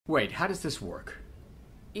Wait, how does this work?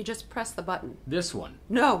 You just press the button. This one?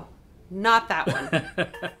 No, not that one.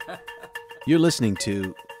 You're listening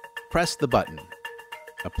to Press the Button,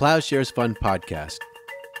 a Ploughshares Fund podcast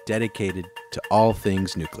dedicated to all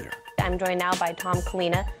things nuclear. I'm joined now by Tom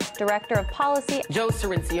Kalina, Director of Policy. Joe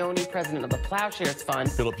Cirincione, President of the Ploughshares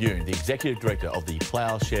Fund. Philip Yoon, the Executive Director of the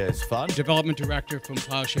Ploughshares Fund. Development Director from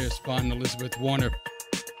Ploughshares Fund, Elizabeth Warner.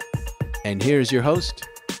 And here's your host,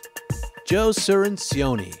 Joe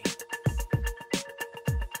Cirincione.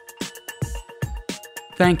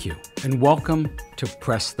 Thank you, and welcome to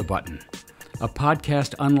Press the Button, a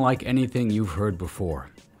podcast unlike anything you've heard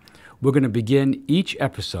before. We're going to begin each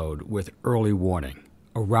episode with early warning,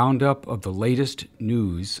 a roundup of the latest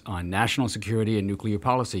news on national security and nuclear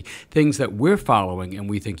policy, things that we're following and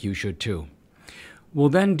we think you should too. We'll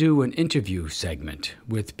then do an interview segment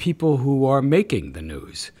with people who are making the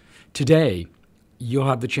news. Today, you'll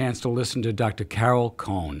have the chance to listen to Dr.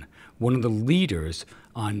 Cohn, one of the leaders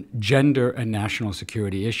on gender and national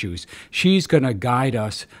security issues. She's going to guide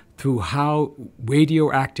us through how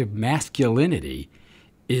radioactive masculinity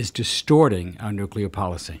is distorting our nuclear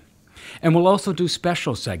policy. And we'll also do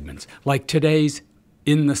special segments like today's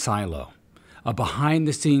In the Silo, a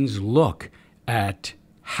behind-the-scenes look at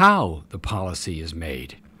how the policy is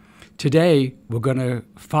made. Today, we're going to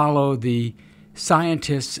follow the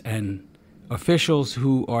scientists and officials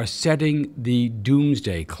who are setting the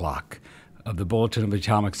Doomsday Clock of the Bulletin of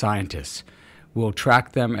Atomic Scientists. We'll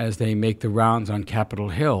track them as they make the rounds on Capitol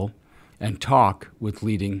Hill and talk with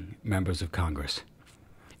leading members of Congress.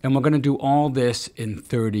 And we're going to do all this in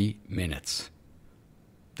 30 minutes.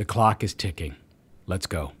 The clock is ticking. Let's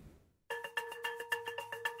go.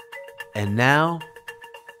 And now,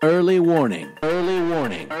 early warning, early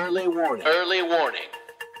warning, early warning, early warning.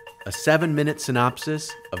 A 7-minute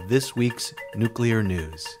synopsis of this week's nuclear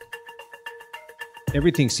news.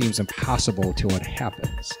 Everything seems impossible till it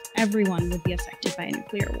happens. Everyone would be affected by a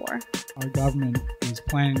nuclear war. Our government is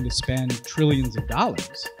planning to spend trillions of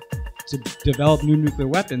dollars to develop new nuclear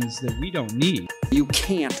weapons that we don't need. You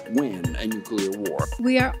can't win a nuclear war.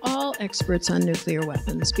 We are all experts on nuclear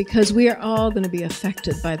weapons because we are all going to be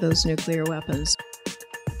affected by those nuclear weapons.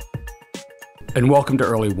 And welcome to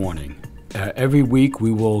Early Warning. Every week we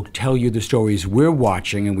will tell you the stories we're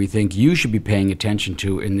watching and we think you should be paying attention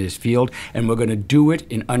to in this field, and we're going to do it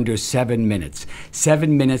in under 7 minutes.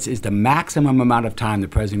 7 minutes is the maximum amount of time the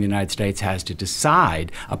President of the United States has to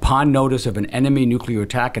decide, upon notice of an enemy nuclear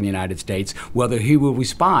attack in the United States, whether he will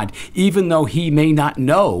respond, even though he may not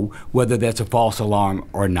know whether that's a false alarm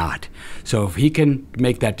or not. So if he can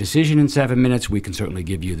make that decision in 7 minutes, we can certainly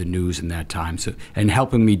give you the news in that time. So, and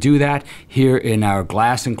helping me do that here in our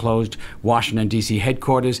glass-enclosed Washington, D.C.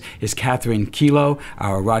 headquarters is Catherine Killough,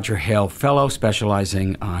 our Roger Hale Fellow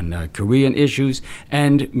specializing on Korean issues,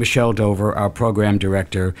 and Michelle Dover, our program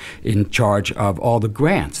director in charge of all the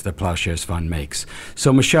grants the Ploughshares Fund makes.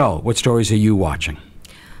 So, Michelle, what stories are you watching?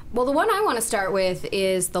 Well, the one I want to start with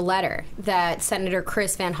is the letter that Senator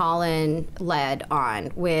Chris Van Hollen led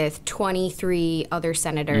on with 23 other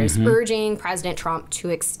senators urging President Trump to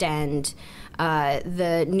extend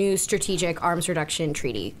the new strategic arms reduction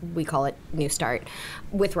treaty, we call it New START,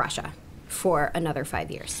 with Russia for another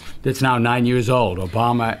 5 years. It's now 9 years old.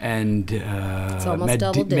 Obama and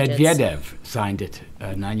Medvedev signed it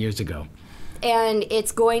 9 years ago. And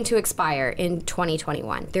it's going to expire in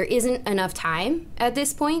 2021. There isn't enough time at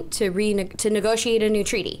this point to negotiate a new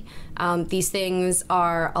treaty. These things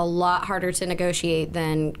are a lot harder to negotiate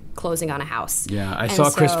than closing on a house. Yeah, I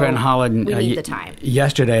saw Chris Van Hollen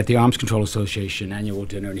yesterday at the Arms Control Association annual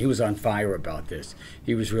dinner, and he was on fire about this.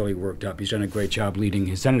 He was really worked up. He's done a great job leading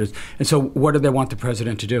his senators. And so what do they want the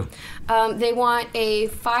president to do? They want a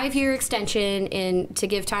 5-year extension to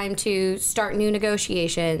give time to start new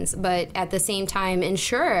negotiations, but at the same time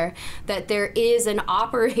ensure that there is an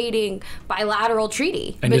operating bilateral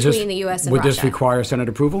treaty between the U.S. and Russia. Would this require Senate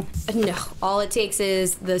approval? No. All it takes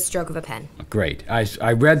is the stroke of a pen. Great.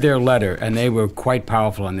 I read their letter, and they were quite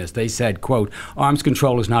powerful on this. They said, quote, arms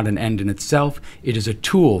control is not an end in itself. It is a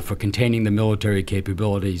tool for containing the military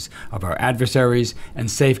capabilities of our adversaries and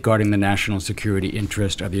safeguarding the national security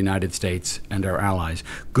interest of the United States and our allies.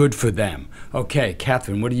 Good for them. Okay,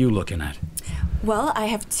 Catherine, what are you looking at? Well, I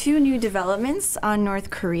have 2 new developments on North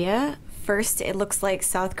Korea. First, it looks like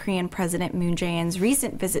South Korean President Moon Jae-in's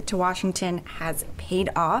recent visit to Washington has paid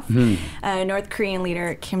off. North Korean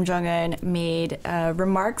leader Kim Jong-un made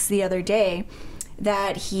remarks the other day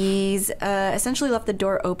that he's essentially left the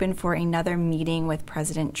door open for another meeting with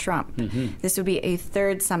President Trump. This would be a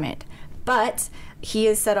 3rd summit. But he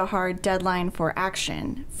has set a hard deadline for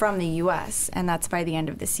action from the U.S., and that's by the end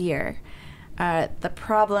of this year. The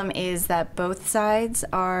problem is that both sides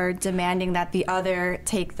are demanding that the other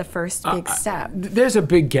take the first big step. There's a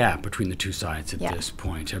big gap between the two sides at this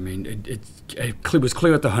point. I mean, it was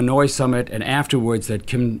clear at the Hanoi summit and afterwards that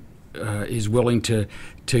Kim is willing to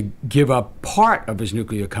give up part of his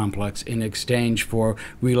nuclear complex in exchange for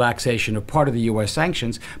relaxation of part of the U.S.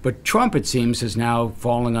 sanctions. But Trump, it seems, is now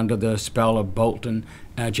falling under the spell of Bolton,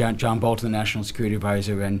 John Bolton, the National Security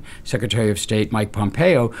Advisor, and Secretary of State Mike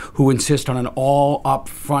Pompeo, who insist on an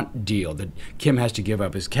all-up-front deal that Kim has to give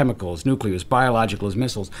up his chemicals, nuclear, his biological, his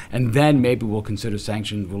missiles, and then maybe we'll consider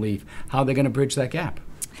sanctions relief. How are they going to bridge that gap?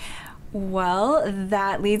 Well,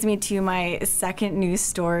 that leads me to my second news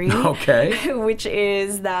story, which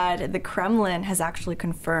is that the Kremlin has actually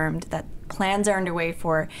confirmed that plans are underway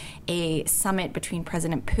for a summit between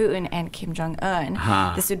President Putin and Kim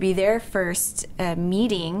Jong-un. This would be their first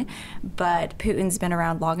meeting, but Putin's been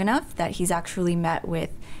around long enough that he's actually met with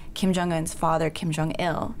Kim Jong-un's father, Kim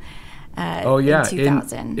Jong-il, in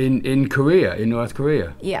 2000. In Korea, in North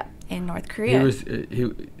Korea. Yeah, in North Korea.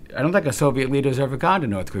 I don't think a Soviet leader has ever gone to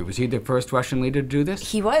North Korea. Was he the first Russian leader to do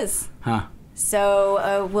this? He was.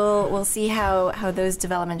 So we'll see how those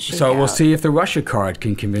developments shake out. So we'll see if the Russia card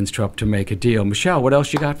can convince Trump to make a deal. Michelle, what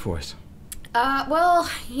else you got for us? Well,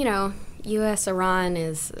 you know, U.S.-Iran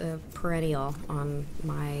is perennial on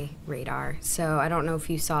my radar. So I don't know if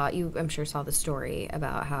you I'm sure saw the story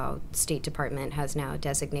about how State Department has now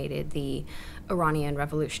designated the Iranian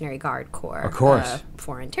Revolutionary Guard Corps a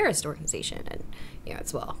foreign terrorist organization. And, you know,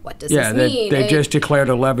 it's, well, what does this mean? They just declared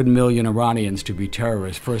 11 million Iranians to be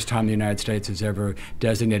terrorists. First time the United States has ever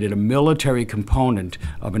designated a military component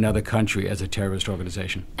of another country as a terrorist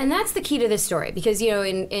organization. And that's the key to this story, because, you know,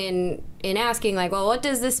 in asking, like, well, what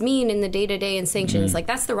does this mean in the day-to-day and sanctions? Like,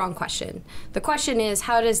 that's the wrong question. The question is,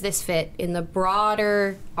 how does this fit in the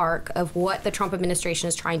broader arc of what the Trump administration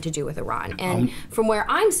is trying to do with Iran? And from where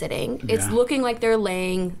I'm sitting, it's looking like they're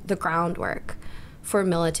laying the groundwork for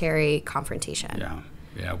military confrontation.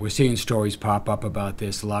 Yeah, we're seeing stories pop up about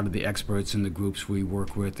this. A lot of the experts in the groups we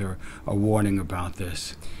work with are warning about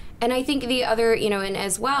this. And I think the other, you know, and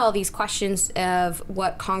as well, these questions of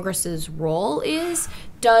what Congress's role is.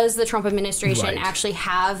 Does the Trump administration actually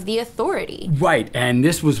have the authority? Right, and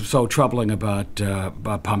this was so troubling about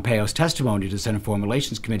Pompeo's testimony to the Senate Foreign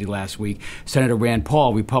Relations Committee last week. Senator Rand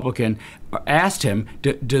Paul, Republican, asked him,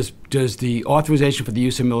 does the authorization for the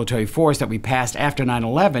use of military force that we passed after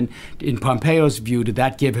 9/11, in Pompeo's view, did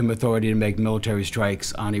that give him authority to make military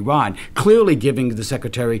strikes on Iran? Clearly giving the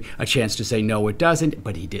secretary a chance to say no, it doesn't,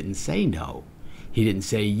 but he didn't say no. He didn't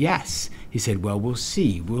say yes. He said, well, we'll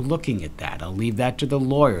see. We're looking at that. I'll leave that to the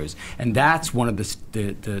lawyers. And that's one of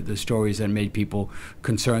the stories that made people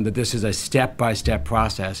concerned, that this is a step-by-step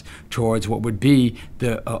process towards what would be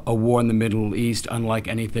a war in the Middle East unlike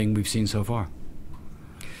anything we've seen so far.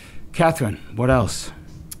 Catherine, what else?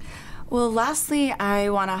 Well, lastly, I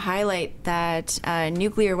want to highlight that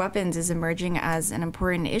nuclear weapons is emerging as an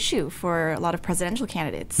important issue for a lot of presidential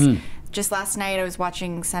candidates. Just last night, I was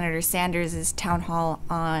watching Senator Sanders' town hall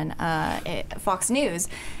on Fox News,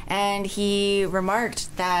 and he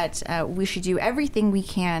remarked that we should do everything we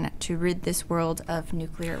can to rid this world of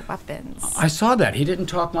nuclear weapons. I saw that. He didn't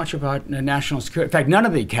talk much about national security. In fact, none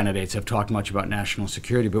of the candidates have talked much about national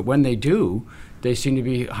security, but when they do, they seem to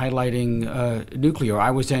be highlighting nuclear.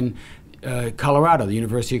 I was in Colorado, the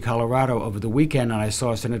University of Colorado, over the weekend, and I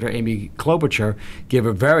saw Senator Amy Klobuchar give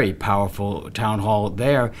a very powerful town hall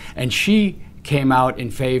there, and she came out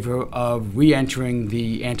in favor of re-entering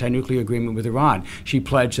the anti-nuclear agreement with Iran. She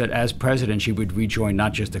pledged that as president she would rejoin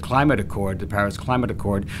not just the climate accord, the Paris Climate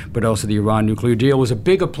Accord, but also the Iran nuclear deal. It was a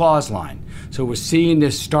big applause line. So we're seeing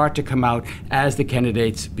this start to come out as the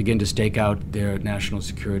candidates begin to stake out their national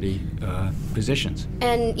security positions.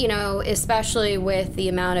 And, you know, especially with the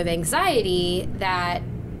amount of anxiety that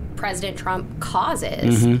President Trump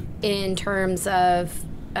causes in terms of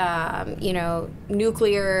you know,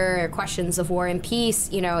 nuclear questions of war and peace,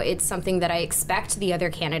 you know, it's something that I expect the other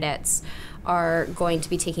candidates are going to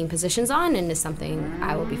be taking positions on, and is something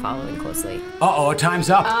I will be following closely. Uh-oh, time's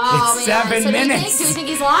up. It's 7 minutes. Do you think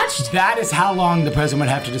he's launched? That is how long the president would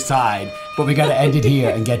have to decide, but we got to end it here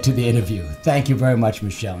and get to the interview. Thank you very much,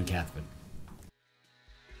 Michelle and Catherine.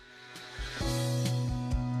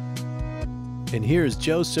 And here's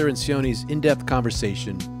Joe Cirincione's in-depth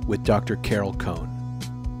conversation with Dr. Carol Cohn.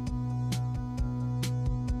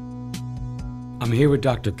 I'm here with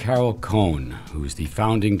Dr. Carol Cohn, who's the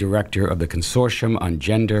founding director of the Consortium on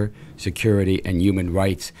Gender, Security, and Human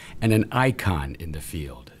Rights, and an icon in the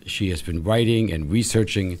field. She has been writing and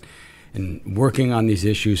researching and working on these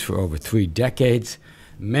issues for over 3 decades.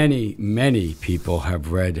 Many, many people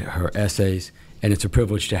have read her essays, and it's a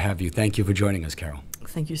privilege to have you. Thank you for joining us, Carol.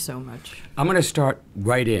 Thank you so much. I'm going to start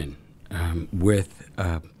right in with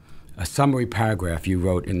a summary paragraph you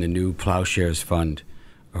wrote in the new Ploughshares Fund,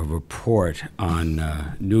 a report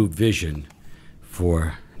on new vision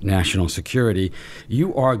for national security.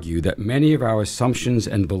 You argue that many of our assumptions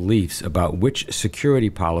and beliefs about which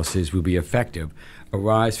security policies will be effective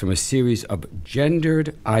arise from a series of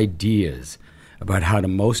gendered ideas about how to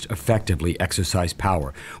most effectively exercise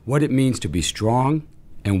power, what it means to be strong,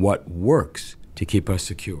 and what works to keep us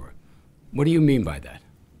secure. What do you mean by that?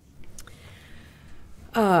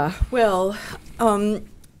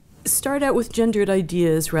 Start out with gendered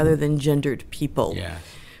ideas rather than gendered people. Yeah.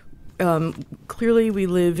 Clearly, we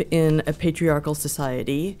live in a patriarchal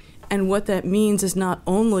society, and what that means is not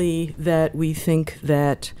only that we think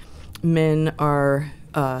that men are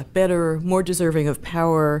better, more deserving of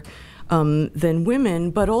power than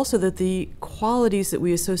women, but also that the qualities that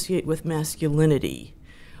we associate with masculinity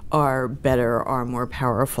are better, are more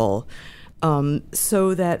powerful.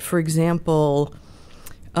 So that, for example,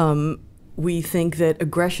 we think that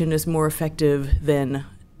aggression is more effective than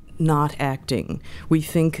not acting. We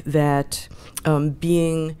think that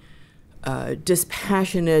being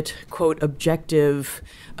dispassionate, quote, objective,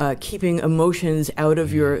 keeping emotions out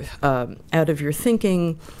of your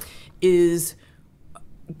thinking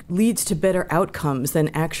leads to better outcomes than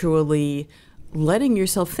actually letting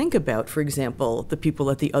yourself think about, for example, the people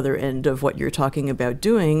at the other end of what you're talking about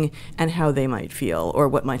doing and how they might feel or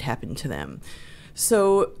what might happen to them.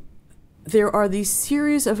 So there are these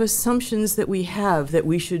series of assumptions that we have that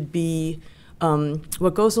we should be,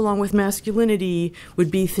 what goes along with masculinity would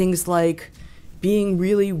be things like being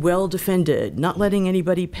really well defended, not letting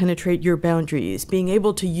anybody penetrate your boundaries, being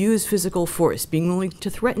able to use physical force, being willing to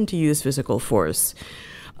threaten to use physical force,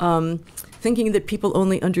 thinking that people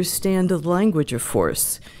only understand the language of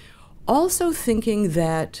force. Also thinking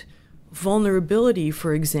that vulnerability,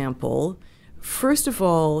 for example, first of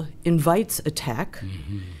all, invites attack.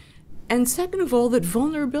 Mm-hmm. And second of all, that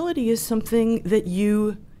vulnerability is something that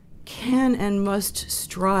you can and must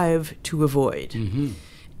strive to avoid. Mm-hmm.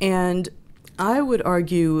 And I would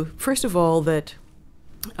argue, first of all, that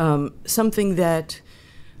something that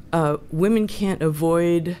women can't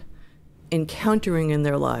avoid encountering in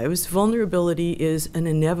their lives, vulnerability is an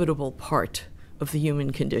inevitable part of the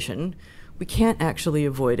human condition. We can't actually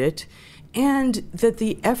avoid it. And that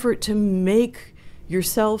the effort to make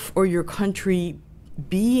yourself or your country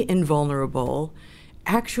be invulnerable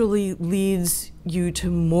actually leads you to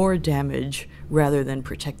more damage rather than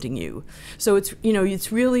protecting you. So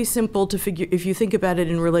it's really simple to figure, if you think about it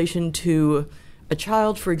in relation to a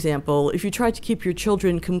child, for example, if you try to keep your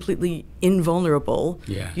children completely invulnerable,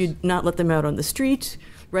 yes, you'd not let them out on the street,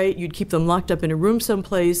 right? You'd keep them locked up in a room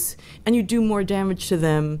someplace, and you'd do more damage to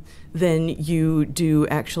them than you do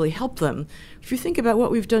actually help them. If you think about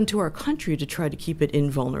what we've done to our country to try to keep it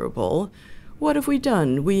invulnerable, what have we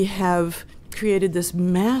done? We have created this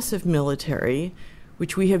massive military,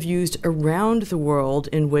 which we have used around the world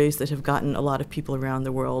in ways that have gotten a lot of people around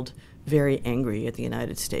the world very angry at the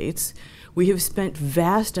United States. We have spent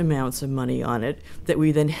vast amounts of money on it that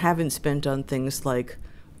we then haven't spent on things like,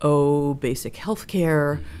 basic health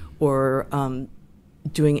care or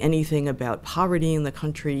doing anything about poverty in the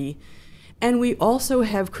country. And we also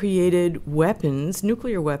have created weapons,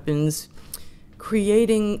 nuclear weapons,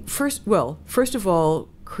 creating, first of all,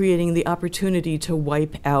 creating the opportunity to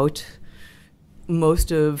wipe out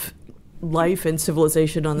most of life and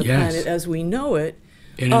civilization on the planet as we know it.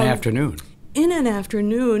 In an afternoon. In an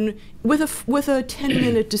afternoon with a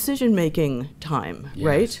 10-minute decision-making time,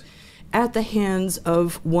 right? At the hands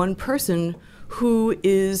of one person who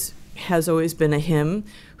has always been a him,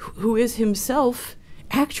 who is himself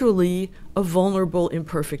actually a vulnerable,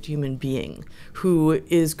 imperfect human being, who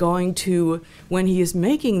is going to, when he is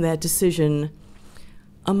making that decision,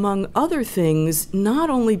 among other things, not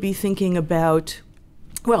only be thinking about,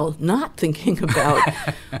 not thinking about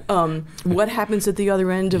what happens at the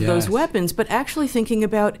other end of those weapons, but actually thinking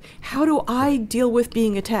about how do I deal with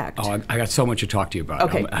being attacked? Oh, I got so much to talk to you about.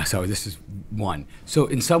 Okay. So this is one. So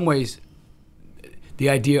in some ways,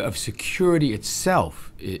 the idea of security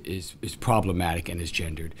itself is problematic and is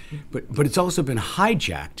gendered, but it's also been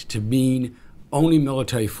hijacked to mean only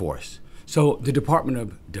military force. So the Department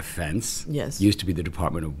of Defense used to be the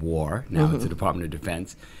Department of War, now it's the Department of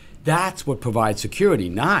Defense. That's what provides security,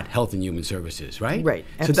 not Health and Human Services, right? Right,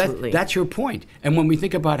 absolutely. So that's your point. And when we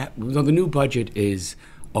think about the new budget is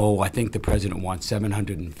I think the president wants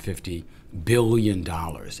 $750 billion,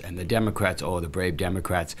 and the Democrats, the brave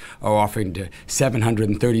Democrats, are offering to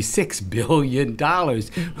 $736 billion,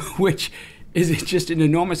 which is just an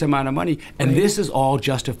enormous amount of money. And this is all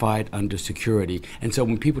justified under security. And so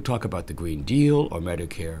when people talk about the Green Deal or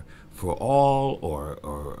Medicare for all or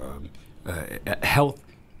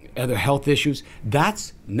other health issues,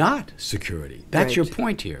 that's not security. That's your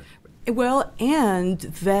point here. Well, and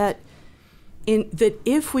that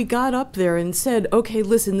if we got up there and said, okay,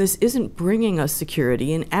 listen, this isn't bringing us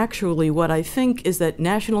security, and actually what I think is that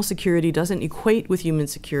national security doesn't equate with human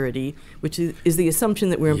security, which is the assumption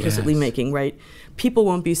that we're implicitly making, right? People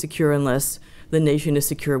won't be secure unless the nation is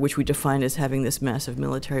secure, which we define as having this massive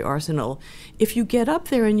military arsenal. If you get up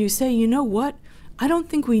there and you say, you know what, I don't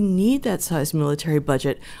think we need that size military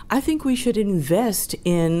budget. I think we should invest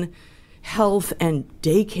in health and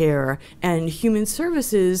daycare and human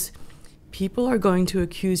services, people are going to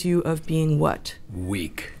accuse you of being what?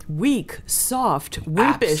 Weak, soft,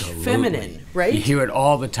 wimpish, feminine, right? You hear it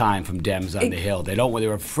all the time from Dems on the Hill.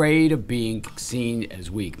 They're afraid of being seen as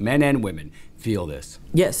weak. Men and women feel this.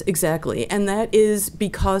 Yes, exactly. And that is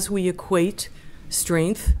because we equate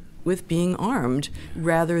strength with being armed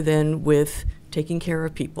rather than with taking care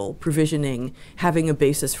of people, provisioning, having a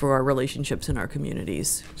basis for our relationships in our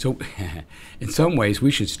communities. So in some ways,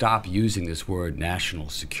 we should stop using this word national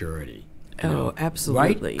security. Oh,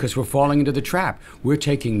 absolutely. Right? Because we're falling into the trap. We're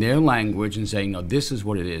taking their language and saying, no, this is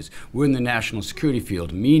what it is. We're in the national security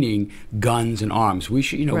field, meaning guns and arms. We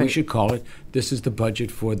should, we should call it, this is the budget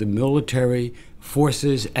for the military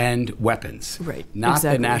forces and weapons. Right. Not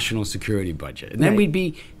the national security budget. And then we'd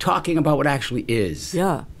be talking about what actually is.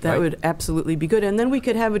 Yeah, that would absolutely be good. And then we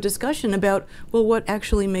could have a discussion about, well, what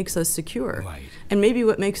actually makes us secure? Right. And maybe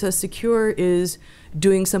what makes us secure is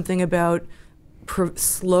doing something about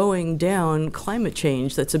slowing down climate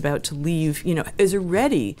change that's about to leave, is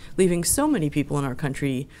already leaving so many people in our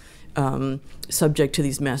country subject to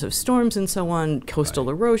these massive storms and so on, coastal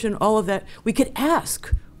erosion, all of that. We could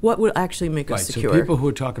what would actually make us secure. So people who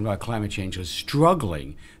are talking about climate change are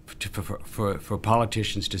struggling for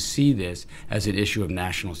politicians to see this as an issue of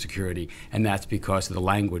national security, and that's because of the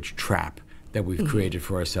language trap that we've created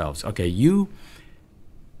for ourselves. Okay,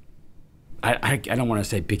 I don't want to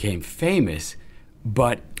say became famous,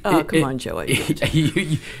 but come on, Joe.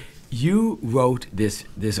 you wrote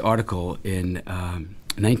this article in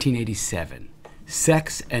 1987,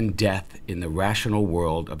 Sex and Death in the Rational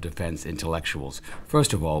World of Defense Intellectuals.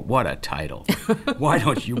 First of all, what a title. Why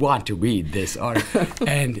don't you want to read this article?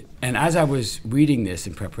 And as I was reading this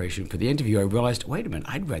in preparation for the interview, I realized, wait a minute,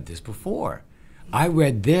 I'd read this before. I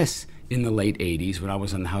read this in the late 80s when I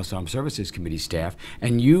was on the House Armed Services Committee staff,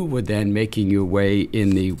 and you were then making your way in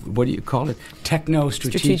the, what do you call it,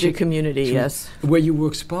 techno-strategic community, yes. Where you were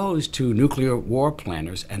exposed to nuclear war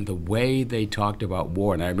planners and the way they talked about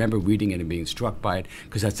war. And I remember reading it and being struck by it,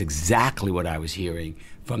 because that's exactly what I was hearing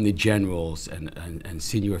from the generals and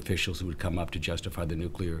senior officials who would come up to justify the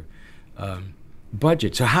nuclear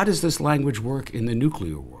budget. So how does this language work in the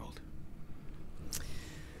nuclear world?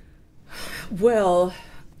 Well,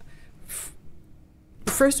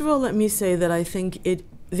 first of all, let me say that I think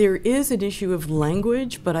there is an issue of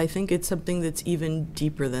language, but I think it's something that's even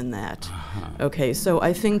deeper than that. Okay, so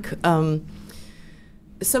I think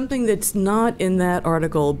something that's not in that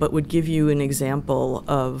article but would give you an example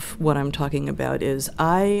of what I'm talking about is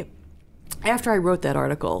after I wrote that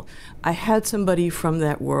article, I had somebody from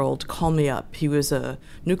that world call me up. He was a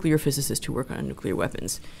nuclear physicist who worked on nuclear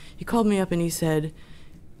weapons. He called me up and he said,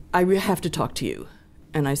 I have to talk to you.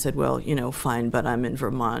 And I said, well, fine, but I'm in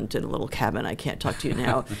Vermont in a little cabin. I can't talk to you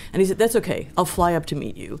now. And he said, that's okay. I'll fly up to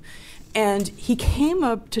meet you. And he came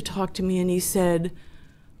up to talk to me and he said,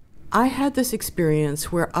 I had this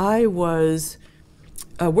experience where I was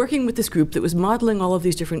working with this group that was modeling all of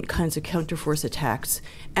these different kinds of counterforce attacks.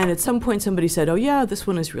 And at some point somebody said, oh yeah, this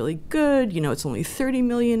one is really good. It's only 30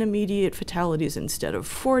 million immediate fatalities instead of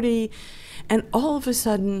 40. And all of a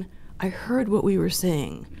sudden, I heard what we were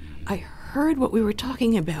saying. I heard what we were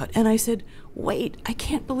talking about. And I said, wait, I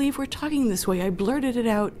can't believe we're talking this way. I blurted it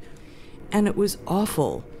out, and it was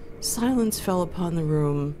awful. Silence fell upon the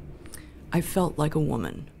room. I felt like a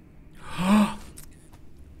woman.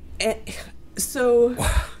 So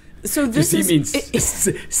this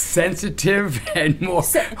means sensitive and more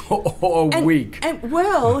or weak.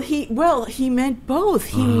 He meant both.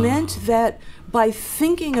 He meant that by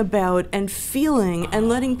thinking about and feeling and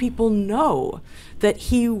letting people know that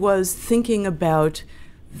he was thinking about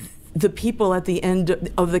the people at the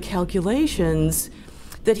end of the calculations,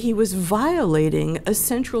 that he was violating a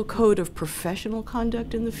central code of professional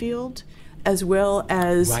conduct in the field, as well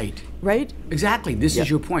as right. Exactly. This is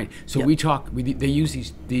your point. So they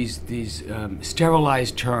use these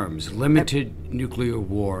sterilized terms: limited nuclear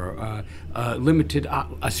war, limited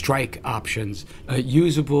strike options,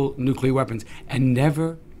 usable nuclear weapons, and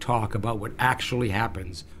never talk about what actually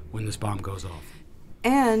happens when this bomb goes off.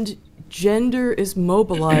 And gender is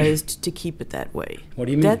mobilized to keep it that way. What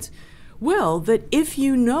do you mean? That if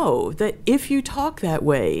you know that if you talk that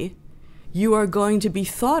way, you are going to be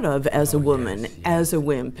thought of as a woman, as a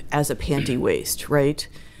wimp, as a panty waist, right?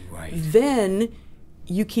 Right. Then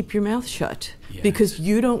you keep your mouth shut because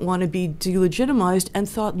you don't want to be delegitimized and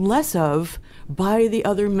thought less of by the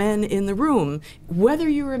other men in the room, whether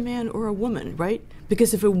you're a man or a woman, right?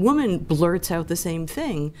 Because if a woman blurts out the same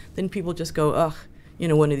thing, then people just go, ugh,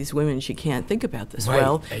 one of these women, she can't think about this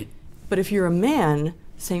well. But if you're a man,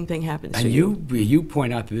 same thing happens to you. And you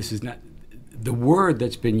point out that this is not the word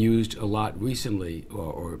that's been used a lot recently,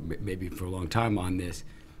 or maybe for a long time on this,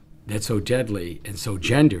 that's so deadly and so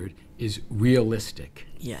gendered, is realistic.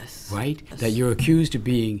 Yes. Right? Yes. That you're accused of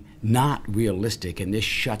being not realistic, and this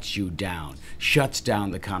shuts you down, shuts down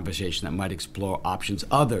the conversation that might explore options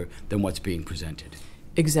other than what's being presented.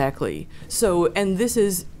 Exactly. So, and this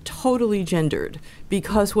is totally gendered,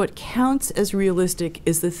 because what counts as realistic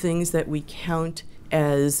is the things that we count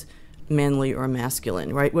as manly or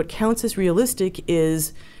masculine, right? What counts as realistic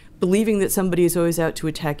is believing that somebody is always out to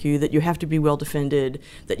attack you, that you have to be well defended,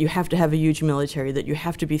 that you have to have a huge military, that you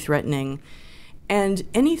have to be threatening. And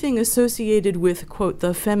anything associated with, quote,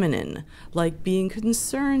 the feminine, like being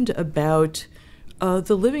concerned about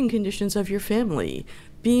the living conditions of your family,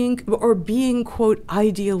 being, quote,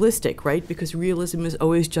 idealistic, right? Because realism is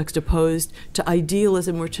always juxtaposed to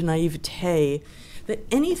idealism or to naivete. That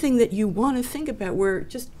anything that you want to think about, we're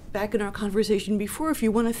just back in our conversation before, if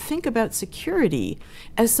you want to think about security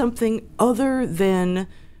as something other than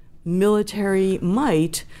military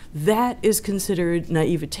might, that is considered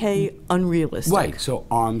naivete, unrealistic. Right, so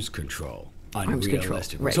arms control.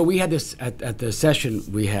 Unrealistic. Right. So we had this at the session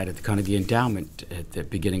we had at the endowment at the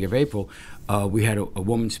beginning of April. We had a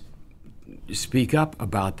woman speak up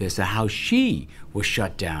about this, how she was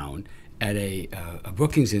shut down at a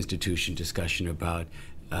Brookings Institution discussion about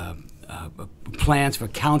plans for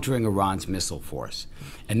countering Iran's missile force.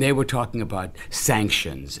 And they were talking about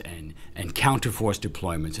sanctions and counter-force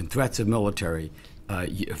deployments and threats of military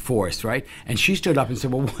force, right? And she stood up and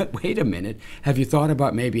said, well, wait a minute. Have you thought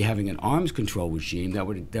about maybe having an arms control regime that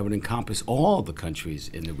would encompass all the countries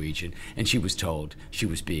in the region? And she was told she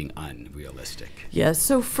was being unrealistic. Yes,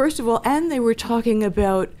 so first of all, and they were talking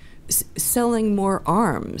about selling more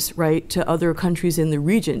arms, right, to other countries in the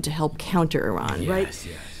region to help counter Iran, right? Yes.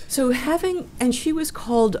 So and she was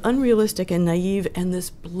called unrealistic and naive, and this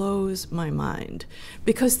blows my mind.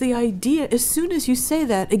 Because the idea, as soon as you say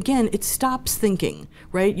that, again, it stops thinking,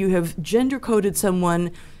 right? You have gender-coded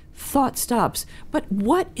someone, thought stops. But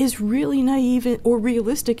what is really naive or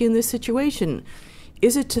realistic in this situation?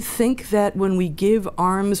 Is it to think that when we give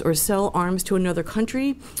arms or sell arms to another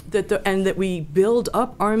country, and that we build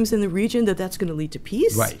up arms in the region, that's going to lead to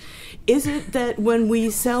peace? Right. Is it that when we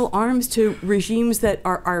sell arms to regimes that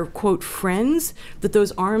are our, quote, friends, that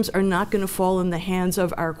those arms are not going to fall in the hands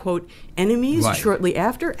of our, quote, enemies shortly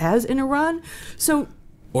after, as in Iran?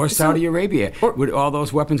 Or Saudi Arabia, with all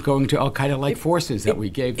those weapons going to al-Qaeda-like forces that we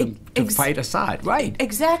gave them to fight Assad. Right.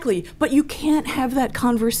 Exactly. But you can't have that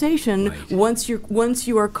conversation once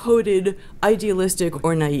you are coded idealistic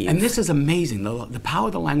or naive. And this is amazing. The power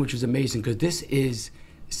of the language is amazing, because this is,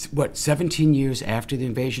 17 years after the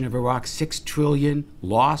invasion of Iraq, 6 trillion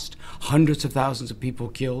lost, hundreds of thousands of people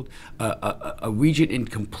killed, a region in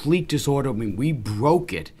complete disorder. I mean, we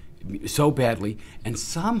broke it so badly, and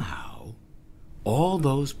somehow all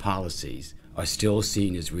those policies are still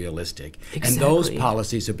seen as realistic. Exactly. And those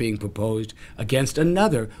policies are being proposed against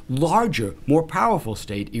another, larger, more powerful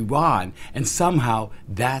state, Iran, and somehow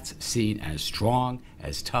that's seen as strong,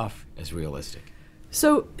 as tough, as realistic.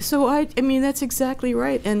 So I mean, that's exactly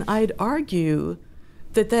right. And I'd argue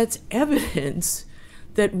that that's evidence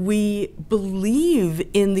that we believe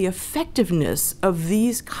in the effectiveness of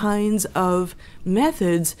these kinds of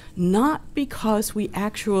methods, not because we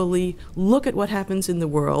actually look at what happens in the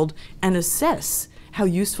world and assess how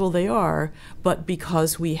useful they are, but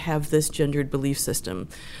because we have this gendered belief system.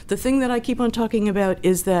 The thing that I keep on talking about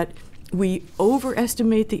is that we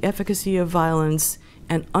overestimate the efficacy of violence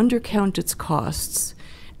and undercount its costs.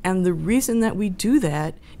 And the reason that we do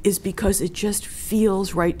that is because it just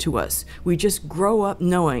feels right to us. We just grow up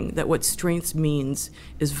knowing that what strength means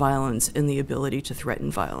is violence and the ability to threaten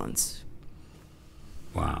violence.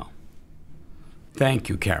 Wow. Thank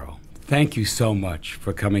you, Carol. Thank you so much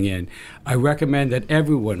for coming in. I recommend that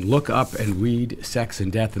everyone look up and read Sex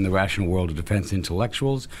and Death in the Rational World of Defense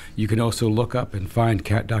Intellectuals. You can also look up and find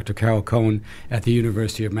Dr. Carol Cohn at the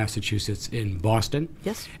University of Massachusetts in Boston.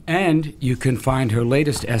 Yes. And you can find her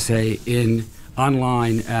latest essay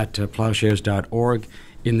online at ploughshares.org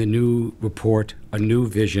in the new report, A New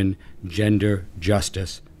Vision, Gender,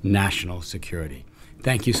 Justice, National Security.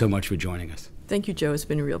 Thank you so much for joining us. Thank you, Joe. It's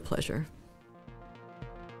been a real pleasure.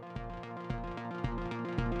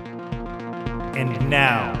 And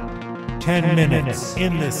now, 10 minutes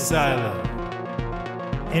in the silo.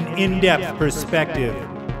 An in-depth perspective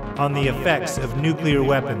on the effects of nuclear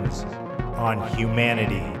weapons on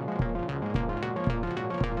humanity.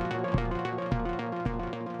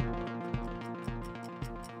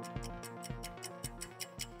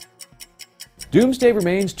 Doomsday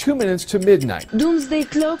remains 2 minutes to midnight. Doomsday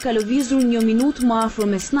Clock all'avviso un minut ma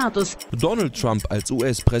from esnatos. Donald Trump als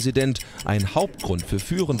US-Präsident, ein Hauptgrund für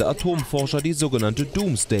führende Atomforscher, die sogenannte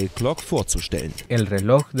Doomsday Clock vorzustellen. El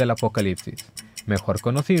reloj del apocalipsis, mejor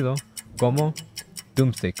conocido como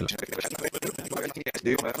Doomsday Clock.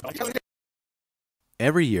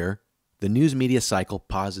 Every year, the news media cycle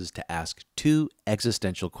pauses to ask two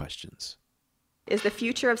existential questions. Is the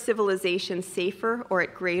future of civilization safer or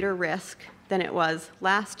at greater risk than it was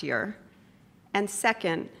last year? And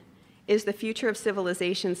second, is the future of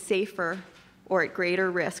civilization safer or at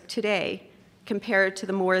greater risk today compared to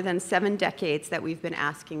the more than 7 decades that we've been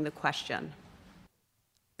asking the question?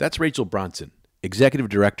 That's Rachel Bronson, Executive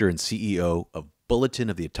Director and CEO of Bulletin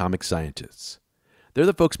of the Atomic Scientists. They're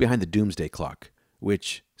the folks behind the Doomsday Clock,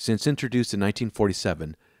 which, since introduced in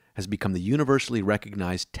 1947, has become the universally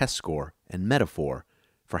recognized test score and metaphor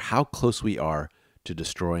for how close we are to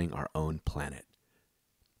destroying our own planet.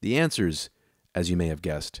 The answers, as you may have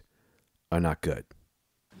guessed, are not good.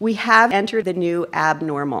 We have entered the new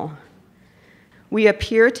abnormal. We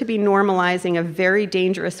appear to be normalizing a very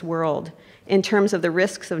dangerous world in terms of the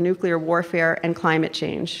risks of nuclear warfare and climate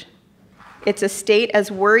change. It's a state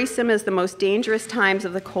as worrisome as the most dangerous times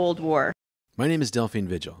of the Cold War. My name is Delphine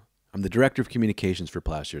Vigil. I'm the Director of Communications for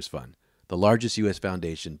Ploughshares Fund, the largest U.S.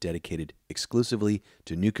 foundation dedicated exclusively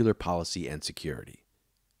to nuclear policy and security.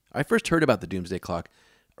 I first heard about the Doomsday Clock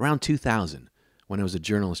around 2000 when I was a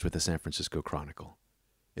journalist with the San Francisco Chronicle.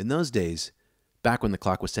 In those days, back when the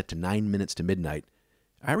clock was set to 9 minutes to midnight,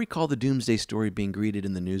 I recall the Doomsday story being greeted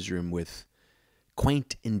in the newsroom with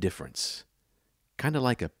quaint indifference, kind of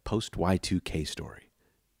like a post-Y2K story.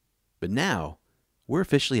 But now, we're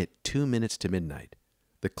officially at 2 minutes to midnight,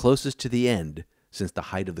 the closest to the end since the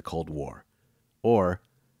height of the Cold War. Or,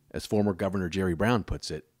 as former Governor Jerry Brown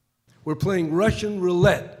puts it, we're playing Russian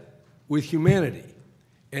roulette with humanity,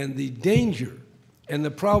 and the danger and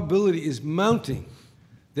the probability is mounting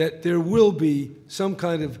that there will be some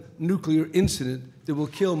kind of nuclear incident that will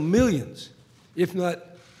kill millions, if not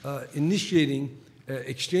initiating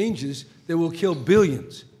exchanges that will kill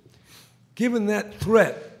billions. Given that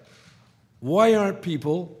threat, why aren't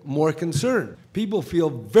people more concerned? People feel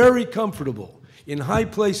very comfortable in high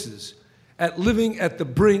places at living at the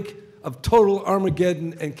brink of total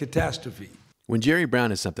Armageddon and catastrophe. When Jerry Brown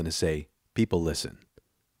has something to say, people listen.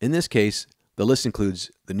 In this case, the list includes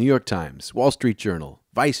the New York Times, Wall Street Journal,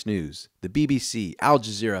 Vice News, the BBC, Al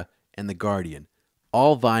Jazeera, and The Guardian,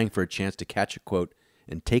 all vying for a chance to catch a quote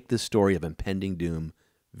and take this story of impending doom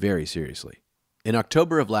very seriously. In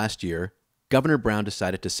October of last year, Governor Brown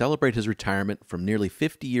decided to celebrate his retirement from nearly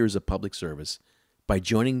 50 years of public service by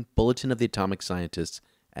joining Bulletin of the Atomic Scientists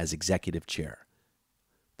as executive chair.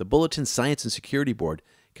 The Bulletin Science and Security Board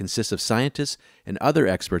consists of scientists and other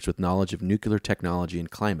experts with knowledge of nuclear technology and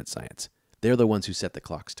climate science. They're the ones who set the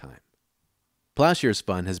clock's time. Ploughshares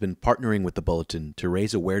Fund has been partnering with the Bulletin to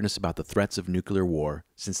raise awareness about the threats of nuclear war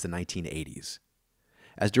since the 1980s.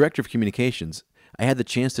 As Director of Communications, I had the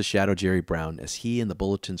chance to shadow Jerry Brown as he and the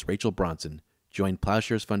Bulletin's Rachel Bronson joined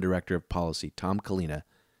Ploughshares Fund Director of Policy Tom Killough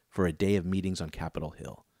for a day of meetings on Capitol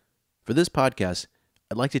Hill. For this podcast,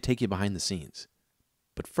 I'd like to take you behind the scenes.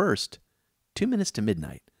 But first, 2 minutes to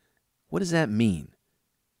midnight. What does that mean?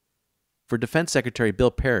 For Defense Secretary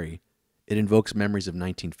Bill Perry, it invokes memories of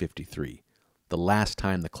 1953, the last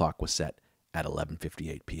time the clock was set at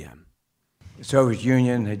 11:58 p.m. The Soviet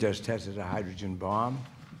Union had just tested a hydrogen bomb.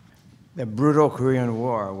 The brutal Korean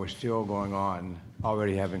War was still going on,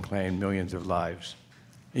 already having claimed millions of lives.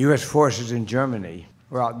 The U.S. forces in Germany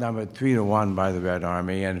were outnumbered 3-1 by the Red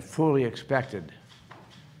Army and fully expected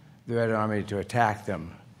the Red Army to attack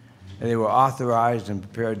them. And they were authorized and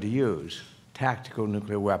prepared to use tactical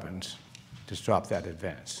nuclear weapons to stop that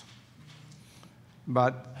advance.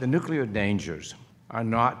 But the nuclear dangers are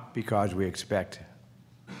not because we expect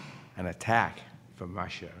an attack from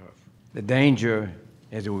Russia. The danger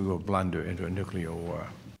is that we will blunder into a nuclear war.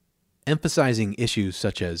 Emphasizing issues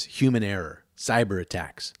such as human error, cyber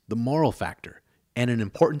attacks, the moral factor, and an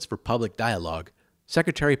importance for public dialogue,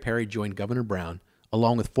 Secretary Perry joined Governor Brown,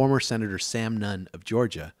 along with former Senator Sam Nunn of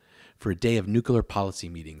Georgia, for a day of nuclear policy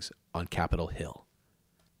meetings on Capitol Hill.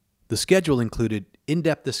 The schedule included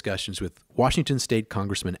in-depth discussions with Washington State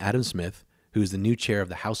Congressman Adam Smith, who is the new chair of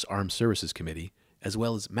the House Armed Services Committee, as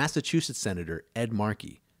well as Massachusetts Senator Ed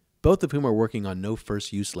Markey, both of whom are working on no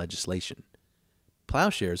first-use legislation.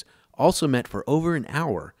 Ploughshares also met for over an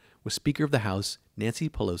hour with Speaker of the House Nancy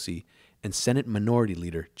Pelosi and Senate Minority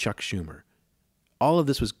Leader Chuck Schumer. All of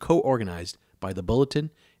this was co-organized by the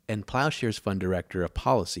Bulletin and Ploughshares Fund Director of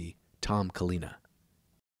Policy, Tom Kalina.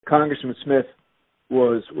 Congressman Smith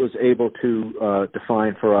was able to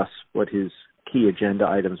define for us what his key agenda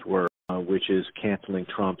items were, which is canceling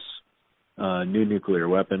Trump's new nuclear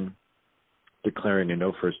weapon, declaring a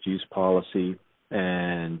no-first-use policy,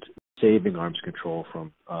 and saving arms control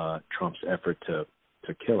from Trump's effort to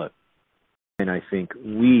kill it. And I think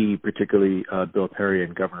we, particularly Bill Perry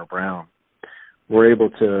and Governor Brown, were able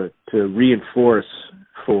to reinforce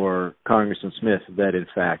for Congressman Smith that, in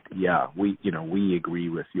fact, we agree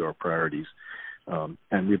with your priorities,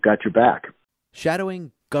 and we've got your back.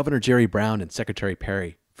 Shadowing Governor Jerry Brown and Secretary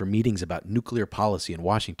Perry for meetings about nuclear policy in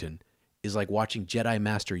Washington is like watching Jedi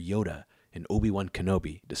Master Yoda and Obi-Wan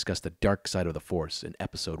Kenobi discuss the dark side of the Force in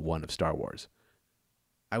Episode 1 of Star Wars.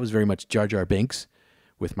 I was very much Jar Jar Binks,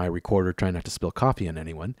 with my recorder trying not to spill coffee on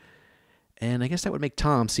anyone, and I guess that would make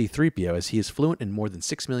Tom C-3PO, as he is fluent in more than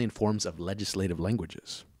 6 million forms of legislative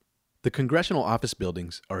languages. The congressional office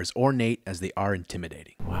buildings are as ornate as they are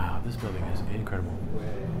intimidating. Wow, this building is incredible.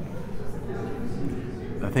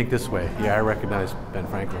 I think this way. Yeah, I recognize Ben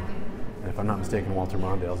Franklin. And if I'm not mistaken, Walter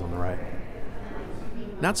Mondale's on the right.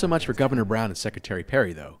 Not so much for Governor Brown and Secretary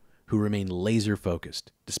Perry, though, who remain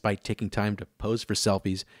laser-focused, despite taking time to pose for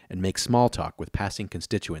selfies and make small talk with passing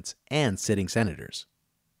constituents and sitting senators.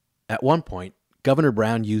 At one point, Governor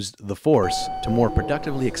Brown used the force to more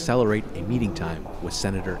productively accelerate a meeting time with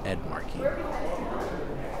Senator Ed Markey.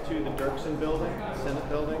 To the Dirksen building, Senate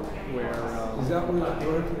building, where is that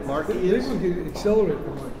where Markey is? They could accelerate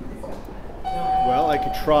the Markey. Well, I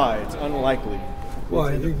could try. It's unlikely.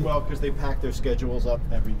 Why? Well, because they pack their schedules up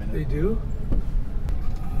every minute. They do?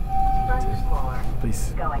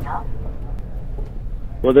 Please. Going up.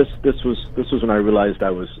 Well, this was when I realized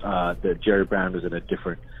that Jerry Brown was in a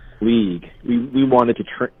different league. We wanted to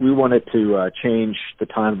change the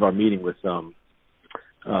time of our meeting with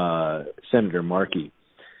Senator Markey,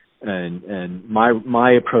 and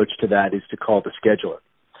my approach to that is to call the scheduler,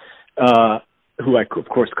 who I of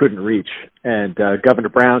course couldn't reach, and Governor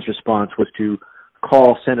Brown's response was to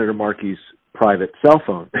call Senator Markey's private cell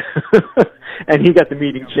phone, and he got the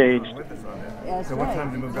meeting changed. That's so what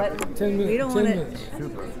time to move back? 10 minutes. We don't want to.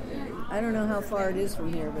 Super. I don't know how far it is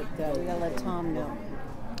from here, but we gotta let Tom know.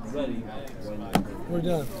 Ready. We're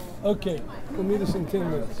done. Okay, we'll meet us in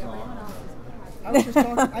 10 minutes. I was just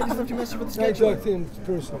talking. I just left you a message with the schedule. I talked to him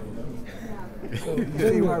personally. So,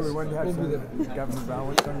 see why we wanted to have Governor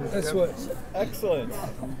Brown. That's what. Excellent.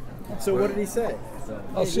 So what did he say?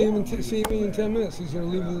 I'll see me in 10 minutes. He's going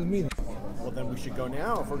to leave the meeting. Well, then we should go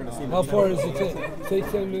now if we're going to see him. How far does it take? Take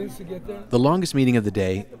 10 minutes to get there? The longest meeting of the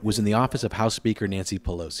day was in the office of House Speaker Nancy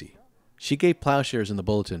Pelosi. She gave Ploughshares in the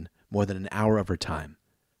Bulletin more than an hour of her time.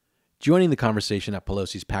 Joining the conversation at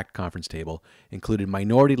Pelosi's packed conference table included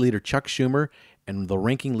Minority Leader Chuck Schumer and the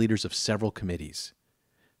ranking leaders of several committees.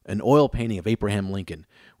 An oil painting of Abraham Lincoln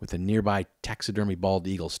with a nearby taxidermy bald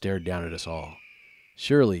eagle stared down at us all.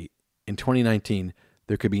 Surely, in 2019,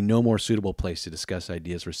 there could be no more suitable place to discuss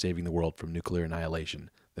ideas for saving the world from nuclear annihilation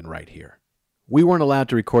than right here. We weren't allowed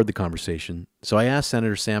to record the conversation, so I asked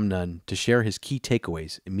Senator Sam Nunn to share his key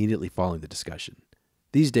takeaways immediately following the discussion.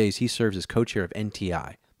 These days, he serves as co-chair of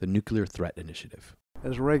NTI, the Nuclear Threat Initiative.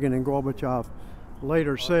 As Reagan and Gorbachev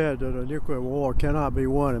later said, that a nuclear war cannot be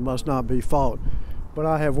won, it must not be fought. But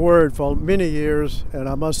I have worried for many years, and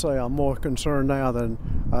I must say I'm more concerned now than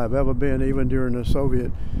I've ever been, even during the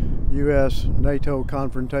Soviet-U.S.-NATO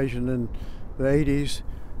confrontation in the 80s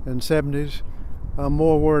and 70s. I'm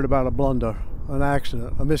more worried about a blunder, an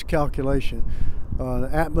accident, a miscalculation, an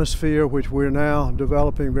atmosphere which we're now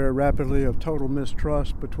developing very rapidly of total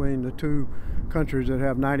mistrust between the two countries that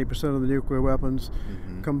have 90% of the nuclear weapons,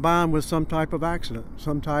 combined with some type of accident,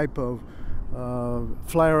 some type of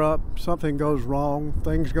flare-up, something goes wrong,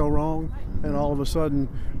 things go wrong, and all of a sudden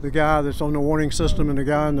the guy that's on the warning system and the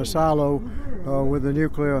guy in the silo with the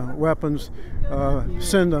nuclear weapons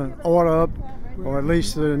send an order up or at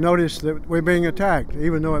least notice that we're being attacked,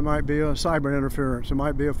 even though it might be a cyber interference, it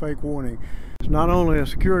might be a fake warning. It's not only a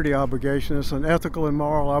security obligation, it's an ethical and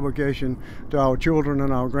moral obligation to our children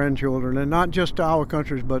and our grandchildren, and not just to our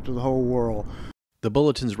countries, but to the whole world. The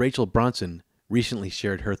Bulletin's Rachel Bronson recently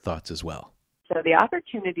shared her thoughts as well. So the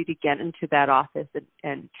opportunity to get into that office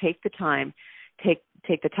and take the time, take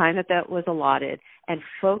the time that was allotted, and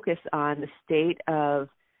focus on the state of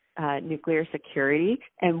nuclear security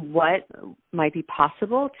and what might be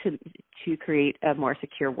possible to create a more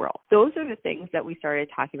secure world. Those are the things that we started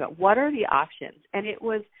talking about. What are the options? And it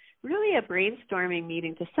was really a brainstorming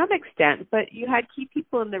meeting to some extent, but you had key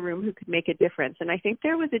people in the room who could make a difference. And I think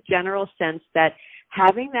there was a general sense that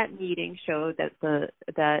having that meeting showed that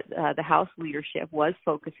the House leadership was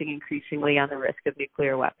focusing increasingly on the risk of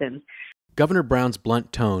nuclear weapons. Governor Brown's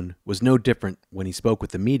blunt tone was no different when he spoke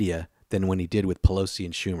with the media than when he did with Pelosi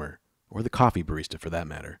and Schumer, or the coffee barista for that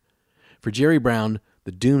matter. For Jerry Brown,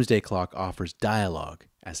 the Doomsday Clock offers dialogue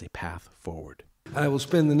as a path forward. I will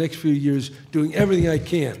spend the next few years doing everything I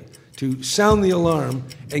can to sound the alarm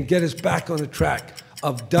and get us back on a track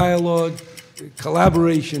of dialogue,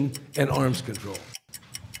 collaboration, and arms control.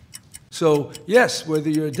 So, yes, whether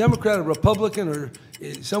you're a Democrat or Republican or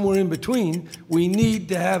somewhere in between, we need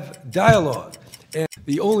to have dialogue. And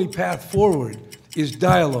the only path forward is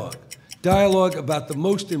dialogue. Dialogue about the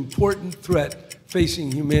most important threat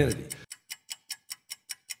facing humanity.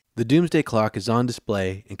 The Doomsday Clock is on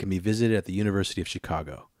display and can be visited at the University of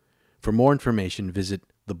Chicago. For more information, visit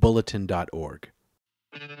thebulletin.org.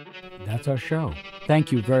 That's our show.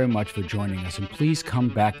 Thank you very much for joining us, and please come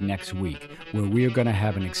back next week, where we are going to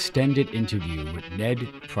have an extended interview with Ned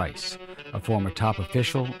Price, a former top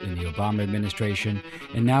official in the Obama administration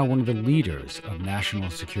and now one of the leaders of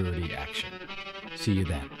national security action. See you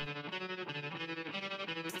then.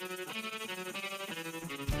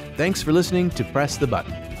 Thanks for listening to Press the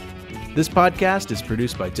Button. This podcast is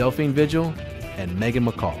produced by Delphine Vigil and Megan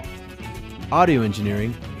McCall. Audio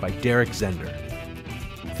engineering by Derek Zender.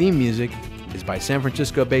 Theme music is by San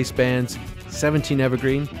Francisco-based bands 17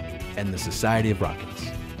 Evergreen and the Society of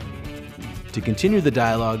Rockets. To continue the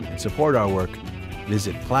dialogue and support our work,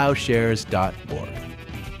 visit Ploughshares.org.